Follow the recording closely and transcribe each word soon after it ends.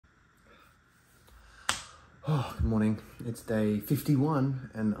Oh, good morning. It's day 51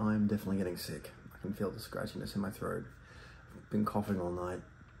 and I'm definitely getting sick. I can feel the scratchiness in my throat. I've been coughing all night.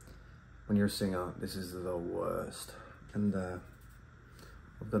 When you're a singer, this is the worst. And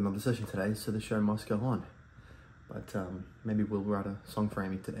I've got another session today, so the show must go on. But maybe we'll write a song for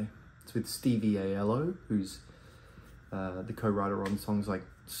Amy today. It's with Stevie Aiello, who's the co-writer on songs like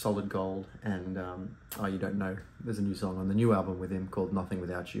Solid Gold and Oh You Don't Know. There's a new song on the new album with him called Nothing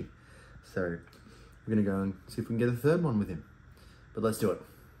Without You. So we're gonna go and see if we can get a third one with him. But let's do it.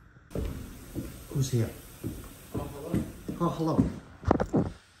 Who's here? Oh, hello. Oh, hello.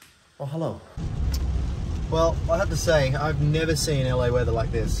 Oh, hello. Well, I have to say, I've never seen LA weather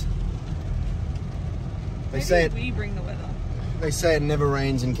like this. They say we bring the weather. They say it never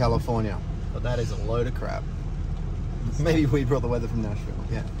rains in California, but that is a load of crap. Maybe we brought the weather from Nashville,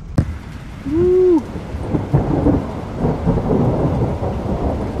 yeah. Woo!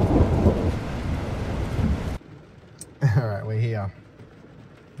 Alright, we're here.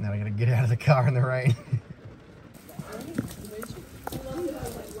 Now we gotta get out of the car in the rain.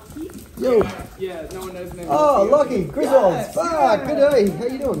 Yo! Yeah, no one knows the name. Oh, Lucky! Griswolds! Fuck! Good day! How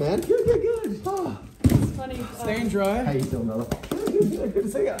you doing, man? Good. Oh. It's funny. Staying dry. How you doing, brother? Good to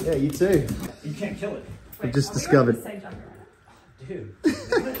see you. Yeah, you too. You can't kill it. I just discovered. Dude.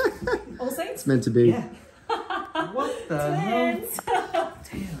 It's meant to be. Yeah. What the hell?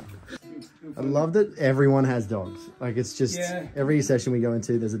 Damn. I love that everyone has dogs. Like, it's just, every session we go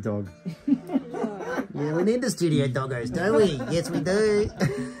into, there's a dog. Yeah, we need the studio doggos, don't we? Yes, we do.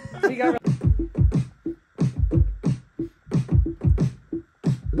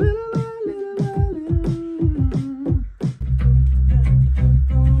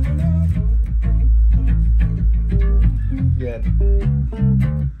 Good.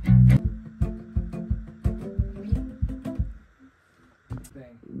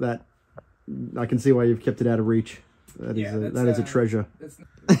 That, I can see why you've kept it out of reach. That is a treasure.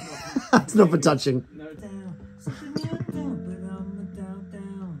 It's not for touching. No.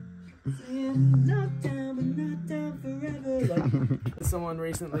 Someone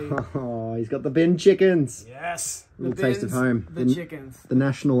recently. Oh, he's got the bin chickens. Yes. Little taste of home. The chickens. The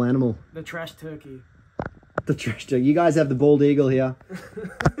national animal. The trash turkey. The trash turkey. You guys have the bald eagle here.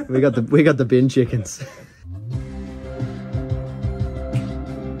 we got the bin chickens.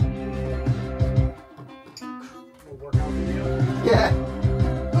 Yeah.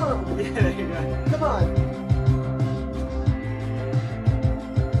 Oh. Yeah, there you go. Come on.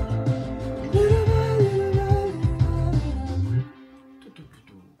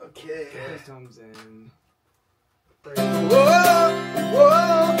 Okay. First comes in. Whoa,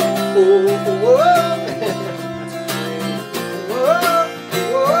 whoa, whoa, whoa.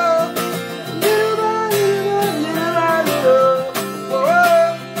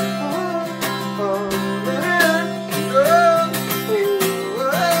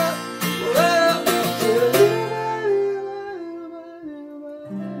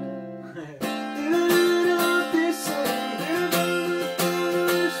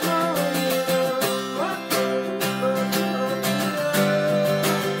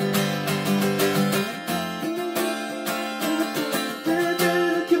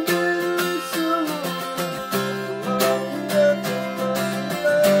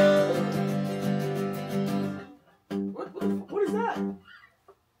 What is that?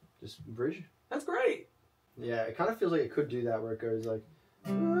 Just bridge. That's great. Yeah, it kind of feels like it could do that where it goes like.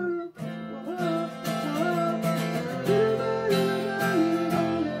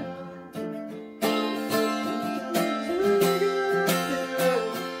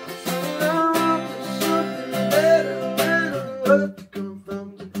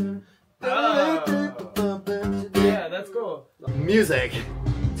 Yeah, that's cool. Music.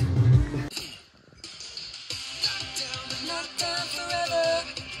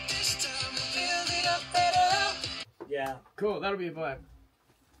 Yeah. Cool, that'll be a vibe.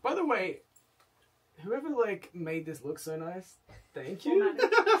 By the way, whoever made this look so nice, thank you.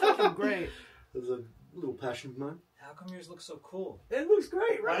 Fucking great. There's a little passion of mine. How come yours looks so cool? It looks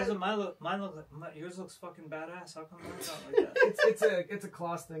great, right? Why doesn't mine look yours looks fucking badass? How come mine's not like that? It's a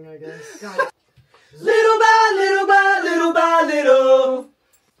class thing, I guess. Little by little by little by little.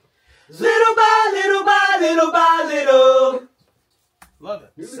 Little by little by little by little. Love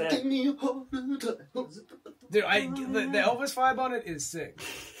it. Sick. Dude, the Elvis vibe on it is sick.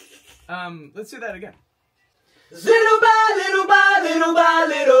 Let's do that again. Little by little by little by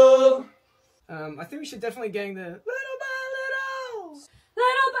little. I think we should definitely gang the little by little.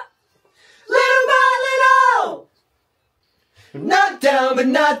 Little by little. Knocked down, but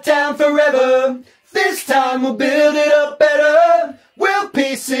not down forever. This time we'll build it up better. We'll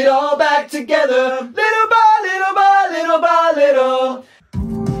piece it all back together. Little by little by little.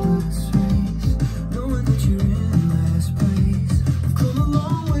 Knowing that you're in last place. I've come a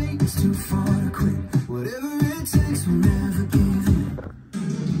long way, it's too far to quit. Whatever it takes, we'll never give in.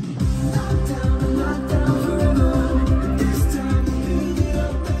 Knock down forever. This time we'll build it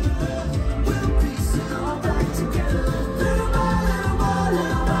up better. We'll piece it all back together. Little by little by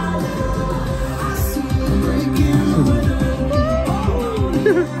little by little. I see you breaking the weather. Oh,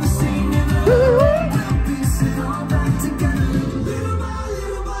 never say never. We'll piece it all back together. Little by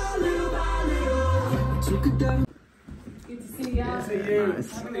little by little by little. Took it down. Good to see you. Good to see you.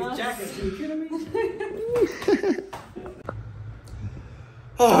 Nice. How many jackets? Are you kidding me?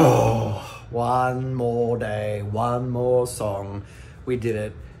 Oh, one more day, one more song. We did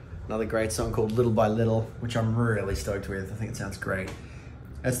it. Another great song called Little by Little, which I'm really stoked with. I think it sounds great.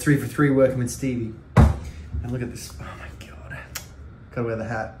 That's 3 for 3 working with Stevie. And look at this. Oh my God. Gotta wear the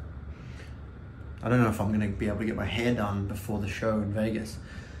hat. I don't know if I'm gonna be able to get my hair done before the show in Vegas.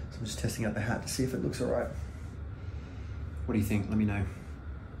 So I'm just testing out the hat to see if it looks all right. What do you think? Let me know.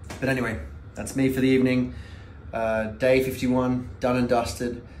 But anyway, that's me for the evening. Day 51, done and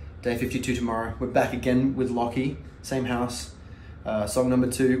dusted. Day 52 tomorrow. We're back again with Lockie, same house. Song number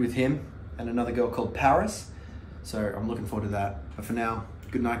 2 with him and another girl called Paris. So I'm looking forward to that. But for now,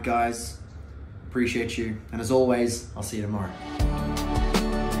 good night guys. Appreciate you. And as always, I'll see you tomorrow.